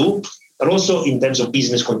what we do, but also in terms of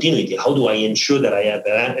business continuity. How do I ensure that I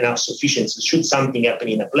have enough sufficiency? Should something happen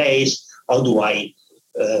in a place, how do I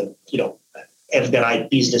have the right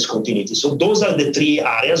business continuity? So those are the three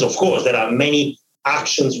areas. Of course, there are many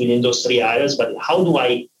actions within those three areas, but how do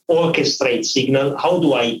I orchestrate signal? How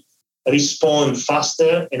do I respond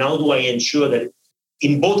faster? And how do I ensure that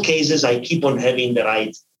in both cases, I keep on having the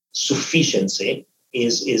right sufficiency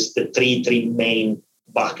is the three main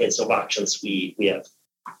buckets of actions we have.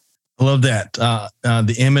 I love that.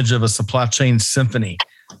 The image of a supply chain symphony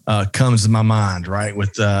comes to my mind, right?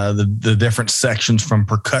 With the different sections from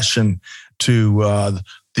percussion to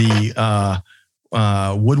the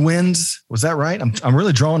woodwinds. Was that right? I'm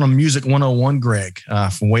really drawing on Music 101, Greg,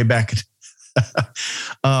 from way back.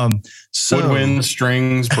 Woodwind,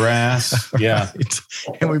 strings, brass. Yeah.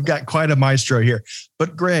 And we've got quite a maestro here.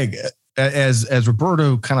 But Greg, as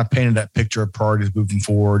Roberto kind of painted that picture of priorities moving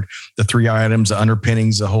forward, the three items, the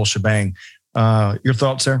underpinnings, the whole shebang, your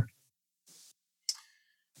thoughts there?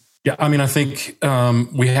 Yeah, I mean, I think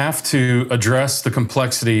we have to address the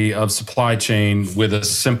complexity of supply chain with a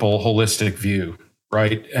simple, holistic view,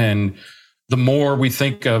 right? And the more we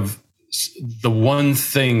think of the one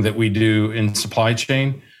thing that we do in supply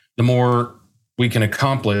chain, the more we can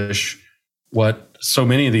accomplish what so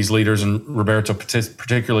many of these leaders, and Roberto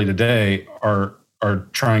particularly today, are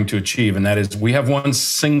trying to achieve. And that is, we have one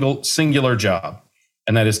singular job,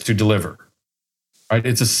 and that is to deliver. Right?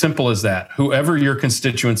 It's as simple as that. Whoever your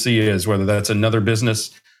constituency is, whether that's another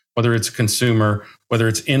business, whether it's a consumer, whether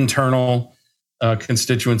it's internal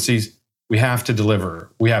constituencies, we have to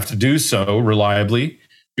deliver. We have to do so reliably.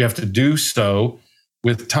 We have to do so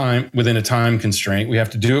within a time constraint. We have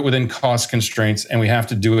to do it within cost constraints, and we have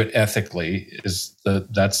to do it ethically.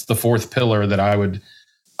 That's the fourth pillar that I would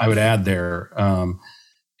add there.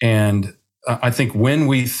 And I think when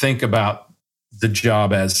we think about the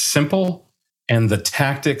job as simple, and the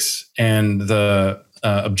tactics and the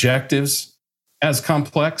objectives as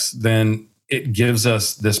complex, then it gives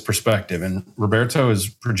us this perspective. And Roberto has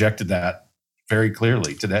projected that very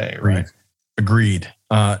clearly today, right? Agreed.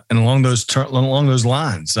 And along those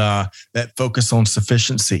lines, that focus on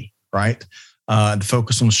sufficiency, right? The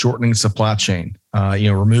focus on shortening supply chain,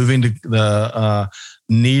 removing the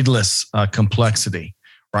needless complexity,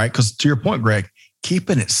 right? Because to your point, Greg,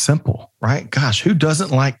 keeping it simple, right? Gosh, who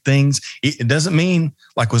doesn't like things? It doesn't mean,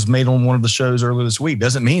 like was made on one of the shows earlier this week,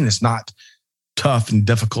 doesn't mean it's not tough and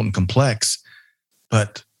difficult and complex,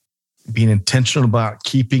 but being intentional about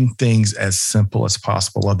keeping things as simple as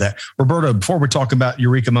possible. Love that. Roberto, before we talk about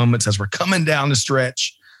Eureka Moments, as we're coming down the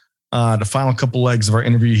stretch, the final couple legs of our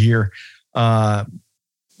interview here, man,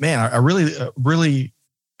 I really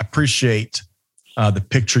appreciate the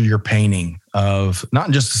picture you're painting of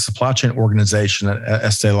not just the supply chain organization at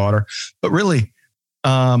Estée Lauder, but really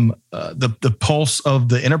the pulse of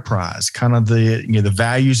the enterprise, kind of the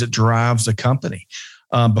values that drives the company.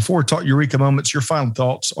 Before we talk Eureka Moments, your final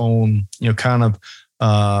thoughts on the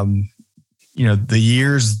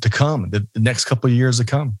years to come, the next couple of years to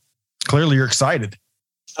come. Clearly, you're excited.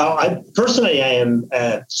 I am.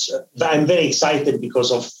 I'm very excited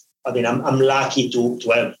because of. I mean, I'm lucky to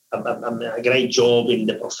have a great job in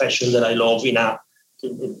the profession that I love in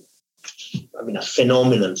a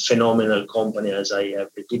phenomenal company, as I have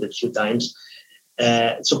repeated a few times.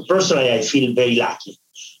 So personally, I feel very lucky.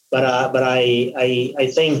 But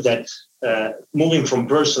I think that moving from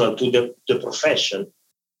personal to the profession,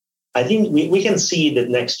 I think we can see the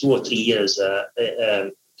next 2 or 3 years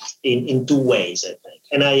in two ways, I think.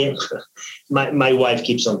 And my wife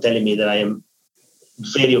keeps on telling me that I am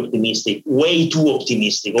very optimistic, way too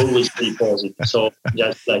optimistic, always pretty positive. So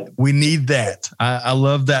just like we need that. I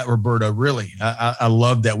love that, Roberto. Really, I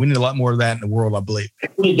love that. We need a lot more of that in the world, I believe.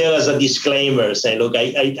 There was a disclaimer saying, look,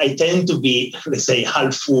 I tend to be, let's say,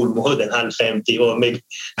 half full more than half empty, or maybe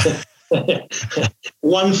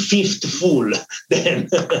 1/5 full. Then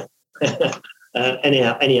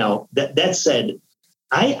anyhow, that said,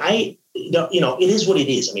 it is what it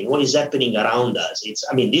is. I mean, what is happening around us?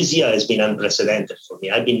 This year has been unprecedented for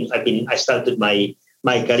me. I started my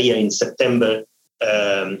career in September,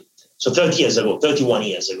 so 31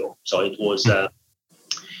 years ago. So it was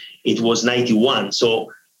 91.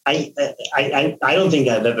 So I don't think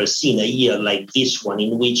I've ever seen a year like this one,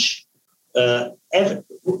 in which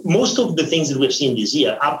most of the things that we've seen this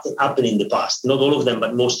year happened in the past. Not all of them,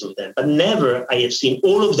 but most of them. But never I have seen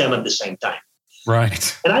all of them at the same time.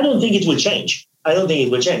 Right. And I don't think it will change.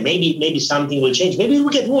 Maybe something will change. Maybe it will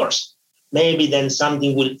get worse. Maybe then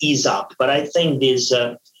something will ease up. But I think these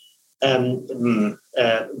very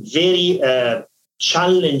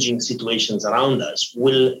challenging situations around us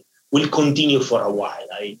will continue for a while.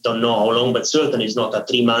 I don't know how long, but certainly it's not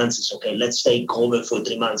 3 months. It's okay, let's take cover for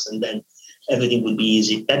 3 months and then everything will be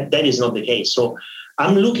easy. That is not the case. So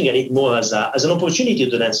I'm looking at it more as an opportunity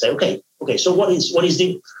to then say, okay. So what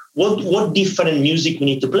different music we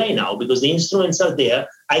need to play now? Because the instruments are there.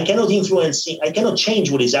 I cannot change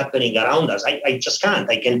what is happening around us. I just can't.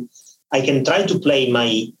 I can try to play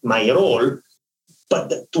my role,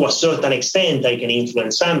 but to a certain extent, I can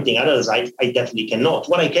influence something. Others, I definitely cannot.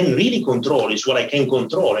 What I can really control is what I can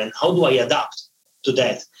control, and how do I adapt to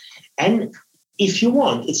that? And if you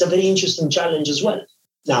want, it's a very interesting challenge as well.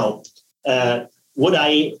 Now, would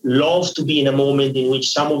I love to be in a moment in which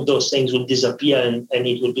some of those things will disappear and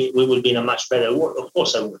we will be in a much better world? Of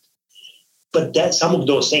course I would. But some of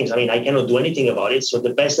those things, I cannot do anything about it. So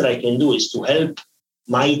the best that I can do is to help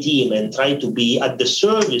my team and try to be at the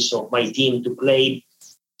service of my team to play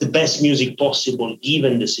the best music possible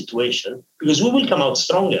given the situation, because we will come out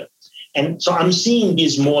stronger. And so I'm seeing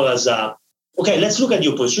this more as let's look at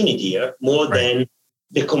the opportunity here more than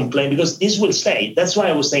the complaint, because this will stay. That's why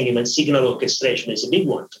I was thinking that signal orchestration is a big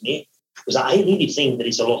one to me, because I really think there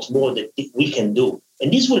is a lot more that we can do.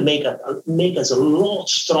 And this will make us a lot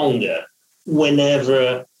stronger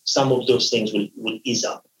whenever some of those things will ease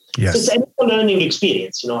up. Yes. It's a learning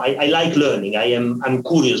experience. I like learning. I'm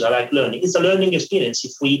curious. I like learning. It's a learning experience.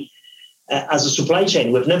 If we, as a supply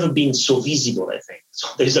chain, we've never been so visible, I think. So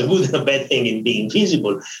there's a good and a bad thing in being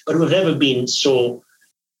visible, but we've never been so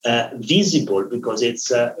visible, because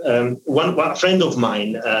it's one friend of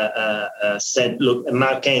mine said, look,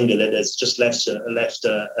 Mark Engel, that has just left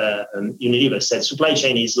Unilever, said supply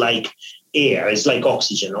chain is like air, it's like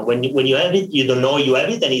oxygen. When you have it, you don't know you have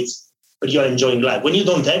it, but you're enjoying life. When you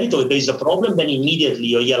don't have it, or there's a problem, then immediately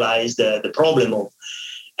you realize the problem of.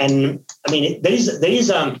 And there is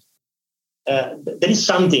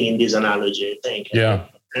something in this analogy, I think. Yeah.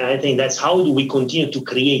 And I think that's how do we continue to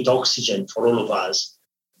create oxygen for all of us,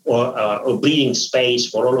 or breathing space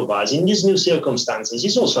for all of us in these new circumstances.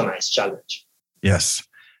 Is also a nice challenge. Yes.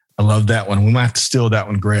 I love that one. We might have to steal that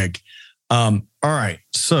one, Greg. All right.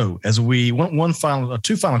 So as we want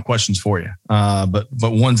two final questions for you, but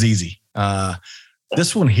one's easy.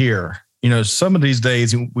 This one here, some of these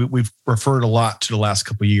days we've referred a lot to the last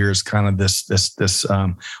couple of years, kind of this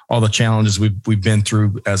all the challenges we've been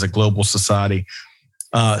through as a global society.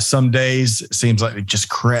 Some days it seems like it just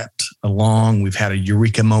crept along. We've had a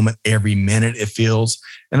eureka moment every minute, it feels.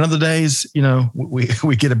 And other days,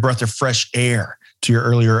 we get a breath of fresh air, to your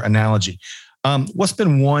earlier analogy. What's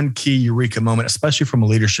been one key eureka moment, especially from a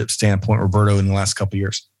leadership standpoint, Roberto, in the last couple of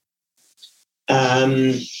years?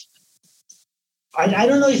 I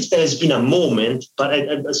don't know if there's been a moment, but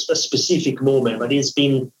a specific moment, but it's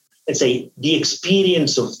been, let's say, the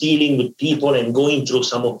experience of dealing with people and going through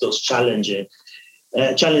some of those challenges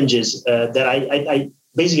that I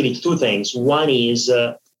basically two things. One is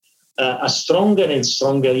a stronger and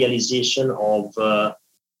stronger realization of,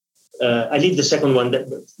 I leave the second one,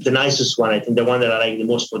 the nicest one, I think the one that I like the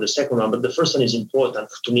most for the second one, but the first one is important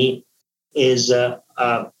to me, is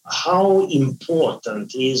how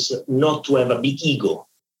important is not to have a big ego.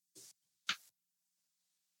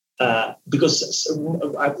 Because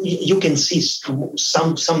you can see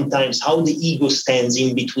sometimes how the ego stands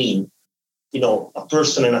in between a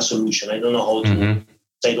person and a solution. I don't know how to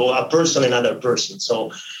say it, or a person and another person.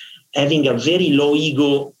 So having a very low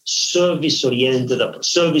ego, service to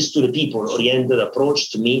the people oriented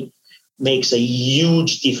approach to me makes a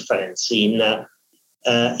huge difference in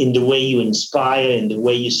the way you inspire, in the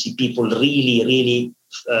way you see people really, really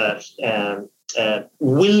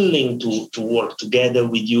willing to work together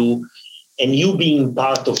with you, and you being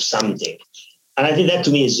part of something. And I think that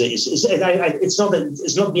to me it's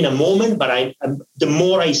not been a moment, but the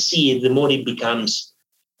more I see it, the more it becomes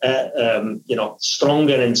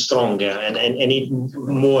stronger and stronger, and it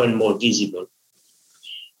more and more visible.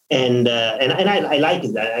 And I like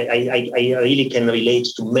it. I really can relate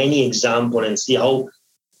to many examples and see how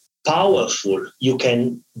powerful you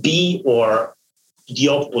can be, or the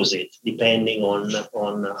opposite, depending on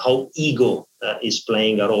how ego is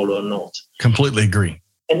playing a role or not. Completely agree.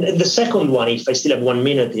 And the second one, if I still have 1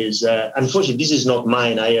 minute, is unfortunately this is not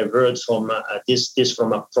mine. I have heard from this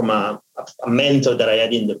from a mentor that I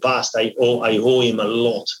had in the past. I owe him a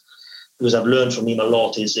lot, because I've learned from him a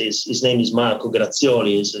lot. His name is Marco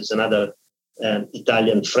Grazioli. Is another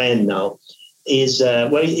Italian friend now.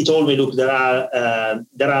 Where he told me, look, there are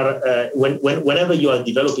whenever you are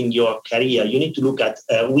developing your career, you need to look at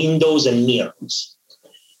windows and mirrors.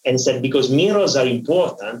 And said, because mirrors are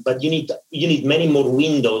important, but you need many more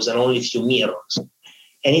windows and only a few mirrors.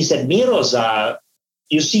 And he said, mirrors are,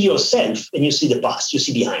 you see yourself and you see the past, you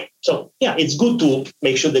see behind. So yeah, it's good to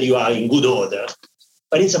make sure that you are in good order,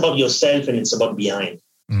 but it's about yourself and it's about behind.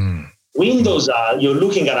 Windows are, you're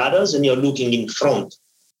looking at others and you're looking in front.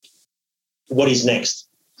 What is next?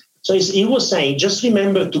 So he was saying, just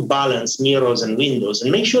remember to balance mirrors and windows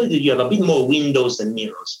and make sure that you have a bit more windows than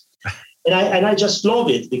mirrors. And I just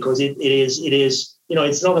love it, because it is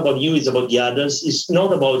it's not about you, it's about the others. It's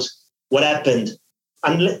not about what happened.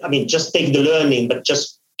 Just take the learning, but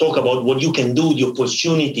just talk about what you can do, the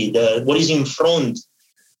opportunity, what is in front,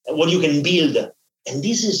 what you can build. And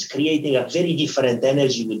this is creating a very different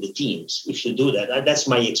energy with the teams if you do that. That's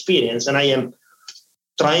my experience, and I am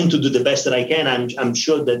trying to do the best that I can. I'm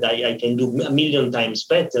sure that I can do a million times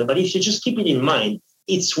better. But if you just keep it in mind,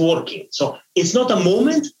 it's working. So it's not a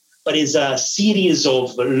moment, but it's a series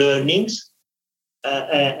of learnings,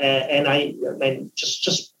 and I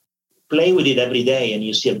just play with it every day, and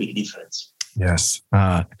you see a big difference. Yes,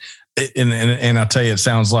 and I'll tell you, it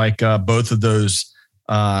sounds like both of those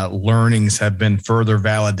learnings have been further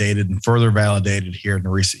validated here in the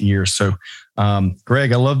recent years. So,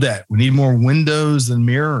 Greg, I love that. We need more windows than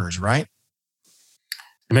mirrors, right?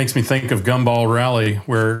 It makes me think of Gumball Rally,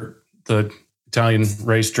 where the Italian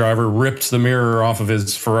race driver rips the mirror off of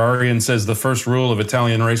his Ferrari and says, the first rule of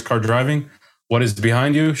Italian race car driving, what is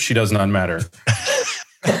behind you? She does not matter.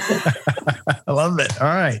 I love it. All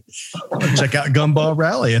right. Check out Gumball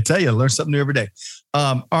Rally. I tell you, learn something new every day.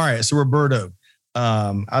 All right. So Roberto,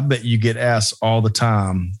 I bet you get asked all the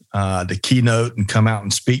time to keynote and come out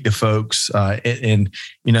and speak to folks. And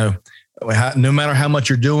no matter how much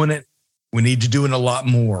you're doing it, we need to do it a lot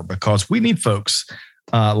more, because we need folks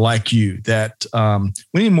like you, that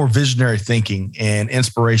we need more visionary thinking and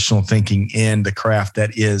inspirational thinking in the craft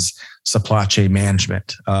that is supply chain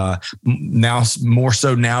management. Now, more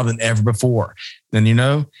so now than ever before. And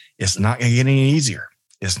it's not going to get any easier.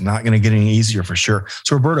 It's not going to get any easier for sure.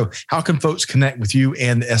 So, Roberto, how can folks connect with you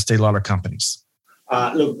and the Estée Lauder companies?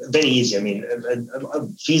 Look, very easy.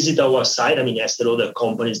 Visit our site.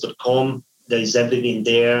 Estée-Lauder-companies.com. There is everything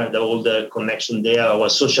there, all the connection there, our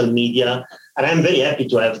social media. And I'm very happy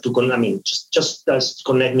to have just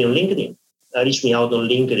connect me on LinkedIn. Reach me out on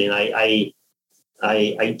LinkedIn.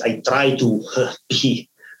 I try to be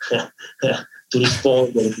to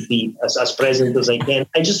respond and to be as present as I can.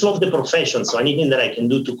 I just love the profession. So anything that I can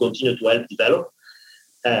do to continue to help develop.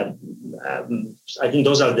 I think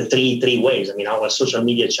those are the three ways. Our social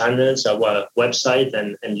media channels, our website,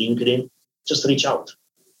 and LinkedIn. Just reach out.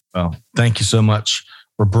 Well, thank you so much,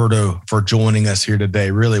 Roberto, for joining us here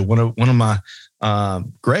today. Really, one of my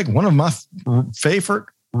favorite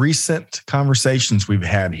recent conversations we've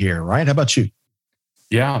had here. Right? How about you?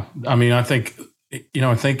 Yeah, I think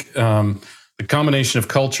the combination of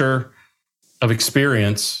culture, of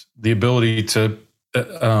experience, the ability to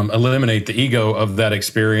eliminate the ego of that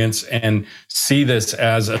experience and see this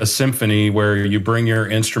as a symphony where you bring your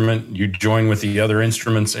instrument, you join with the other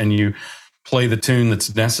instruments, and you play the tune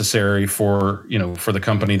that's necessary for the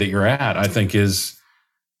company that you're at, I think it's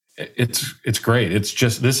great.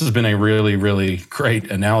 This has been a really, really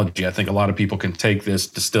great analogy. I think a lot of people can take this,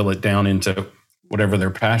 distill it down into whatever they're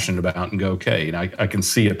passionate about and go, okay, I can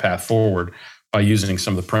see a path forward by using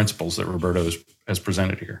some of the principles that Roberto has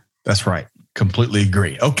presented here. That's right. Completely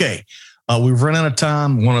agree. Okay. We've run out of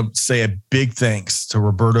time. I want to say a big thanks to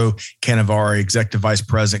Roberto Cannavaro, Executive Vice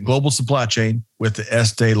President, Global Supply Chain with the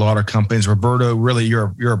Estee Lauder Companies. Roberto, really,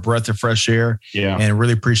 you're a breath of fresh air. Yeah. And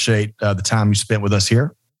really appreciate the time you spent with us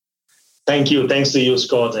here. Thank you. Thanks to you,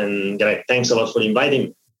 Scott, and Greg. Thanks a lot for inviting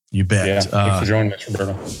me. You bet. Yeah, thanks for joining us,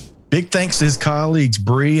 Roberto. Big thanks to his colleagues,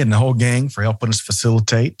 Bree and the whole gang, for helping us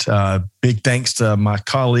facilitate. Big thanks to my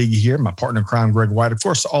colleague here, my partner in crime, Greg White. Of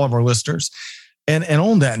course, all of our listeners. And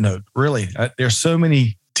on that note, really, there's so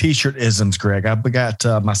many T-shirt isms, Greg. I've got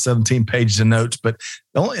my 17 pages of notes, but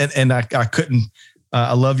I couldn't.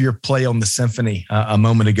 I love your play on the symphony a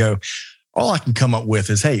moment ago. All I can come up with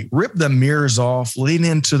is, hey, rip the mirrors off, lean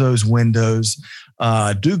into those windows,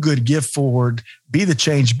 do good, give forward, be the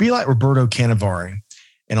change, be like Roberto Cannavaro.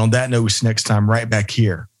 And on that note, we see you next time right back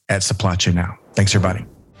here at Supply Chain Now. Thanks, everybody.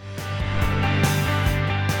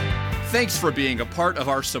 Thanks for being a part of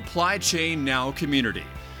our Supply Chain Now community.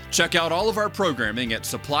 Check out all of our programming at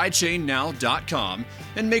supplychainnow.com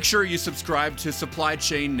and make sure you subscribe to Supply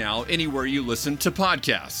Chain Now anywhere you listen to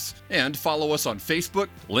podcasts. And follow us on Facebook,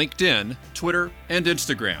 LinkedIn, Twitter, and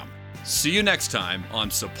Instagram. See you next time on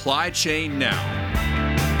Supply Chain Now.